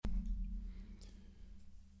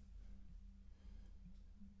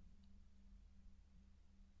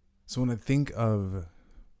So when I think of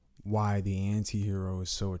why the anti-hero is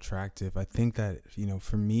so attractive, I think that,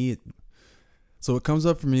 for me, so what comes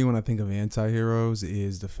up for me when I think of anti-heroes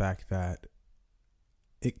is the fact that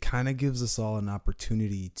it kind of gives us all an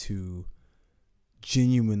opportunity to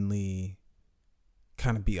genuinely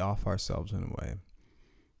kind of be off ourselves in a way.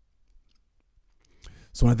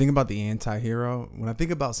 So when I think about the anti-hero, when I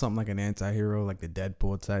think about something like an anti-hero, like the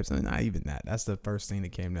Deadpool types, I mean, not even that. That's the first thing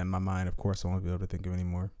that came to my mind. Of course, I won't be able to think of any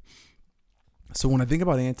more. So when I think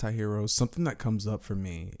about anti-heroes, something that comes up for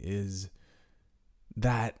me is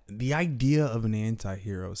that the idea of an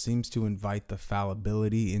anti-hero seems to invite the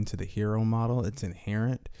fallibility into the hero model. It's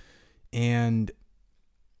inherent. And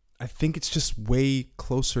I think it's just way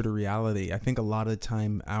closer to reality. I think a lot of the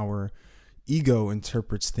time our ego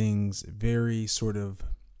interprets things very sort of,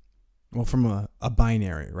 well, from a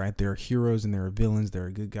binary, right? There are heroes and there are villains, there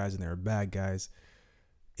are good guys and there are bad guys.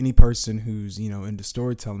 Any person who's, into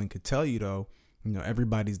storytelling could tell you, though,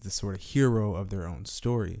 everybody's the sort of hero of their own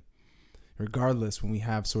story. Regardless, when we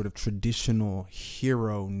have sort of traditional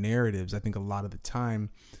hero narratives, I think a lot of the time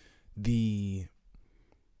the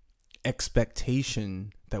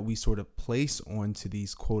expectation that we sort of place onto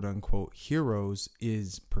these quote unquote heroes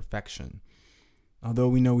is perfection. Although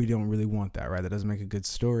we know we don't really want that, right? That doesn't make a good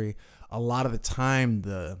story. A lot of the time,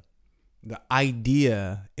 the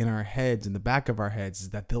idea in our heads, in the back of our heads, is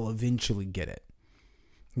that they'll eventually get it.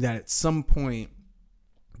 That at some point,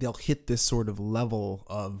 they'll hit this sort of level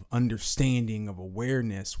of understanding, of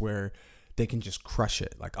awareness, where they can just crush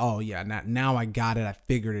it. Like, oh yeah, now I got it. I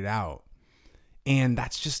figured it out. And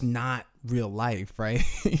that's just not real life, right?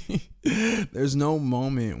 There's no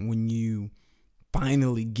moment when you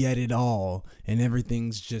finally get it all and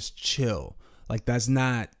everything's just chill. Like that's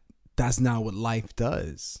not what life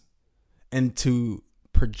does. And to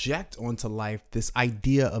project onto life this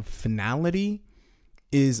idea of finality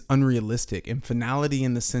is unrealistic. And finality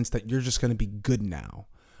in the sense that you're just going to be good now.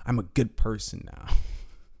 I'm a good person now.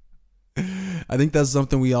 I think that's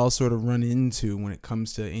something we all sort of run into when it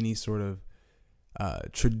comes to any sort of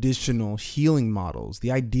traditional healing models.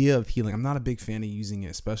 The idea of healing, I'm not a big fan of using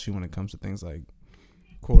it, especially when it comes to things like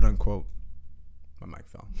quote unquote, my mic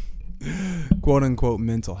fell, quote unquote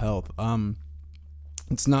mental health.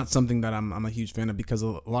 It's not something that I'm a huge fan of, because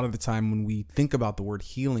a lot of the time when we think about the word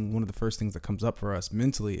healing, one of the first things that comes up for us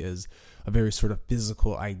mentally is a very sort of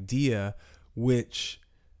physical idea, which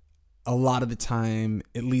a lot of the time,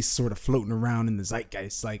 at least sort of floating around in the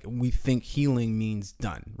zeitgeist, like we think healing means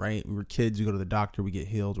done, right? We were kids, we go to the doctor, we get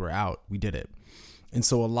healed, we're out, we did it. And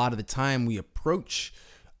so a lot of the time we approach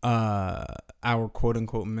our quote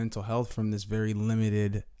unquote mental health from this very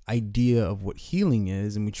limited idea of what healing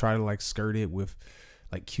is. And we try to like skirt it with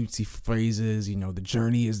like cutesy phrases, the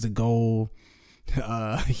journey is the goal.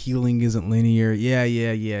 Healing isn't linear. Yeah.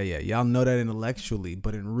 Y'all know that intellectually,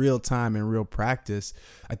 but in real time, in real practice,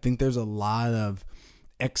 I think there's a lot of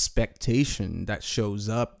expectation that shows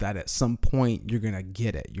up that at some point you're going to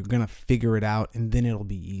get it. You're going to figure it out and then it'll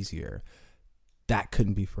be easier. That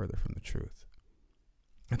couldn't be further from the truth.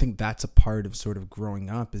 I think that's a part of sort of growing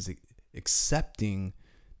up, is accepting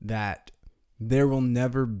that there will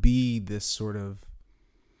never be this sort of,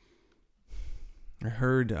 I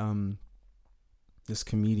heard this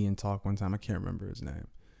comedian talk one time. I can't remember his name.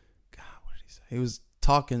 God, what did he say? He was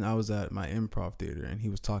talking, I was at my improv theater and he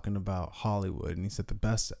was talking about Hollywood. And he said the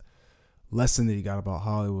best lesson that he got about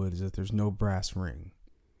Hollywood is that there's no brass ring.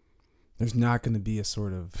 There's not going to be a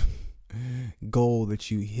sort of goal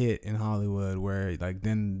that you hit in Hollywood where like,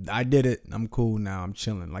 then I did it, I'm cool now, I'm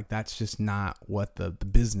chilling. Like that's just not what the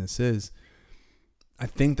business is. I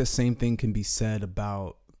think the same thing can be said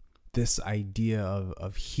about this idea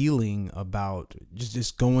of healing, about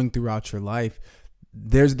just going throughout your life.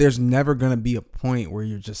 There's never going to be a point where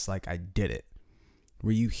you're just like, I did it,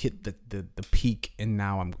 where you hit the peak and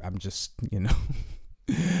now I'm just,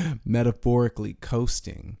 metaphorically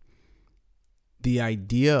coasting. The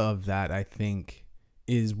idea of that, I think,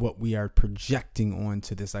 is what we are projecting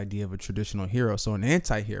onto this idea of a traditional hero. So an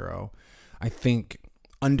anti-hero, I think,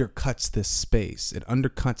 undercuts this space. It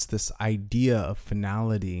undercuts this idea of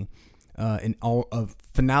finality, and all of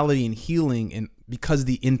finality and healing, and because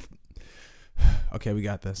okay, we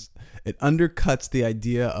got this. It undercuts the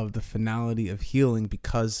idea of the finality of healing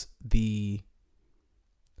because the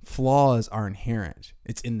flaws are inherent.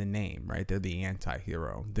 It's in the name, right? They're the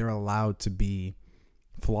anti-hero. They're allowed to be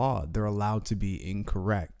flawed. They're allowed to be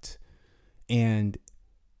incorrect. And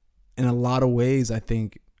in a lot of ways, I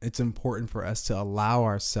think it's important for us to allow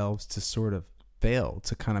ourselves to sort of fail,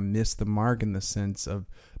 to kind of miss the mark in the sense of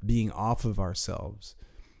being off of ourselves.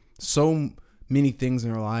 So many things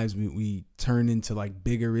in our lives we turn into like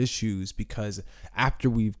bigger issues, because after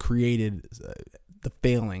we've created the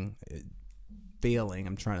failing,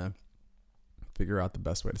 I'm trying to figure out the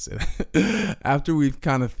best way to say that. After we've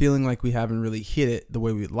kind of feeling like we haven't really hit it the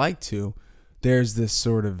way we'd like to, there's this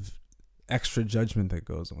sort of extra judgment that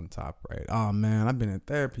goes on top, right? Oh man, I've been in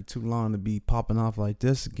therapy too long to be popping off like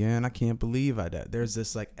this again. I can't believe I did. There's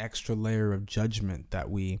this like extra layer of judgment that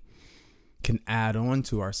we can add on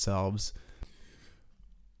to ourselves,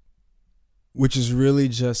 which is really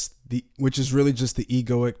just the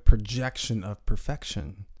egoic projection of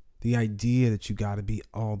perfection. The idea that you got to be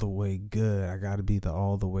all the way good. I got to be the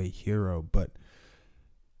all the way hero. But,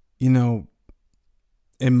 you know,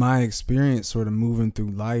 in my experience, sort of moving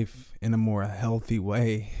through life in a more healthy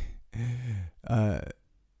way,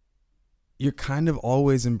 you're kind of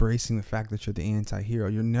always embracing the fact that you're the anti-hero.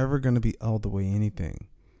 You're never going to be all the way anything.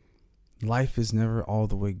 Life is never all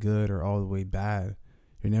the way good or all the way bad.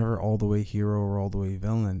 You're never all the way hero or all the way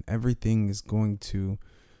villain. Everything is going to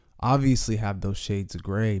obviously have those shades of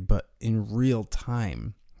gray, but in real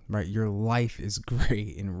time, right? Your life is gray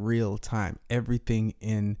in real time. Everything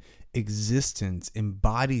in existence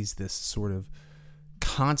embodies this sort of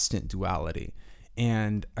constant duality.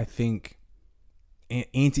 And I think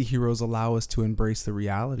anti-heroes allow us to embrace the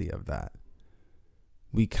reality of that.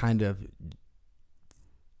 We kind of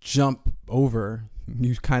jump over,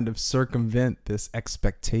 you kind of circumvent this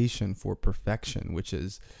expectation for perfection, which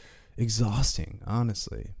is exhausting,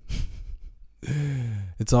 honestly.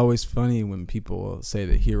 It's always funny when people say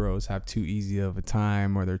that heroes have too easy of a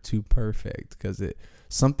time or they're too perfect, because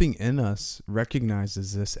something in us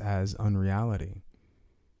recognizes this as unreality.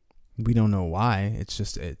 We don't know why. It's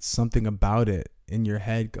something about it in your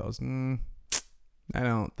head goes, that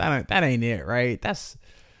ain't it, right? That's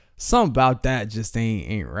something about that just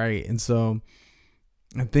ain't right. And so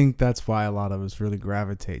I think that's why a lot of us really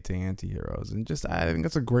gravitate to anti-heroes. And I think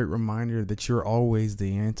that's a great reminder that you're always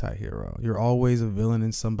the anti-hero. You're always a villain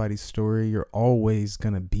in somebody's story. You're always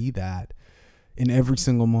going to be that in every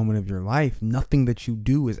single moment of your life. Nothing that you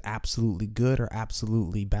do is absolutely good or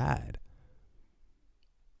absolutely bad.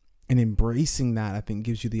 And embracing that, I think,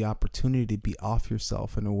 gives you the opportunity to be off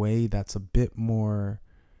yourself in a way that's a bit more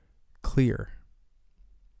clear.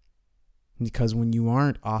 Because when you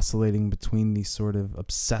aren't oscillating between these sort of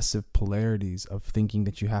obsessive polarities of thinking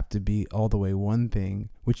that you have to be all the way one thing,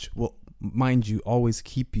 which will, mind you, always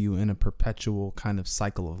keep you in a perpetual kind of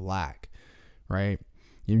cycle of lack, right?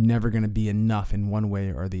 You're never going to be enough in one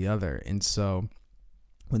way or the other. And so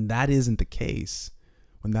when that isn't the case,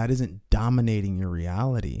 when that isn't dominating your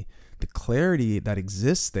reality, the clarity that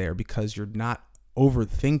exists there, because you're not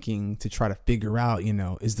overthinking to try to figure out,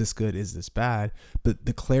 is this good? Is this bad? But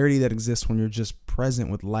the clarity that exists when you're just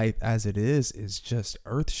present with life as it is just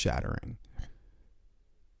earth shattering.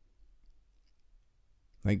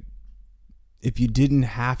 Like, if you didn't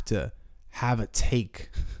have to have a take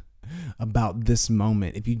about this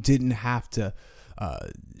moment, if you didn't have to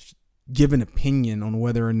give an opinion on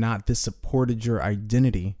whether or not this supported your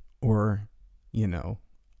identity or,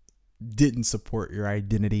 didn't support your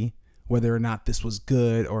identity, whether or not this was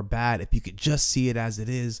good or bad, if you could just see it as it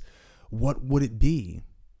is, what would it be?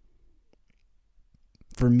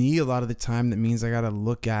 For me, a lot of the time, that means I got to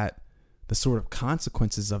look at the sort of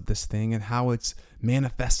consequences of this thing and how it's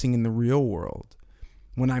manifesting in the real world.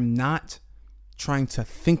 When I'm not trying to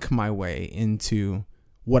think my way into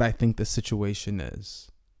what I think the situation is,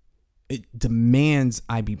 it demands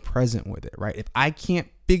I be present with it, right? If I can't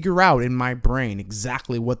figure out in my brain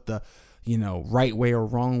exactly what the right way or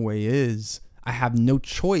wrong way is, I have no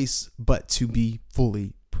choice but to be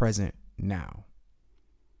fully present now,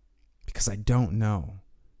 because I don't know.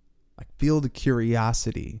 I feel the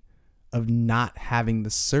curiosity of not having the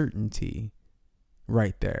certainty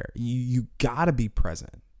right there. You gotta be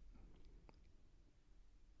present.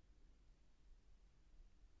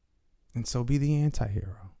 And so be the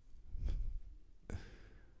anti-hero.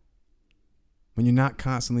 When you're not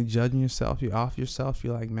constantly judging yourself, you're off yourself.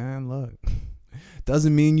 You're like, man, look,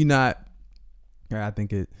 doesn't mean you're not. I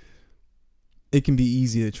think it can be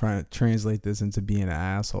easy to try to translate this into being an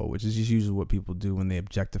asshole, which is just usually what people do when they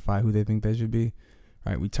objectify who they think they should be.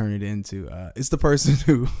 Right? We turn it into it's the person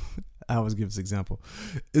who I always give this example.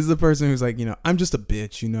 It's the person who's like, I'm just a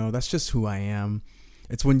bitch. That's just who I am.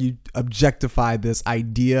 It's when you objectify this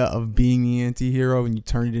idea of being the anti-hero and you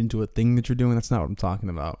turn it into a thing that you're doing. That's not what I'm talking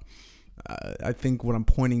about. I think what I'm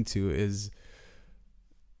pointing to is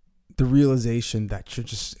the realization that you're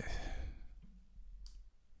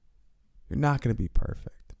not going to be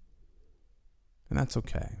perfect. And that's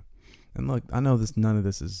okay. And look, I know none of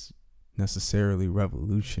this is necessarily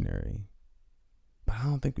revolutionary, I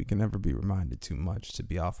don't think we can ever be reminded too much to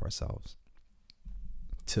be off ourselves.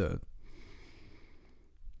 To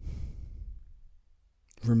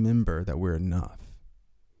remember that we're enough.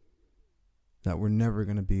 That we're never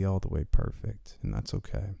going to be all the way perfect. And that's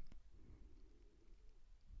okay.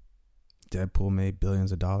 Deadpool made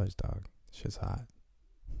billions of dollars, dog. Shit's hot.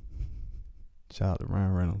 Shout out to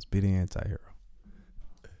Ryan Reynolds. Be the anti-hero.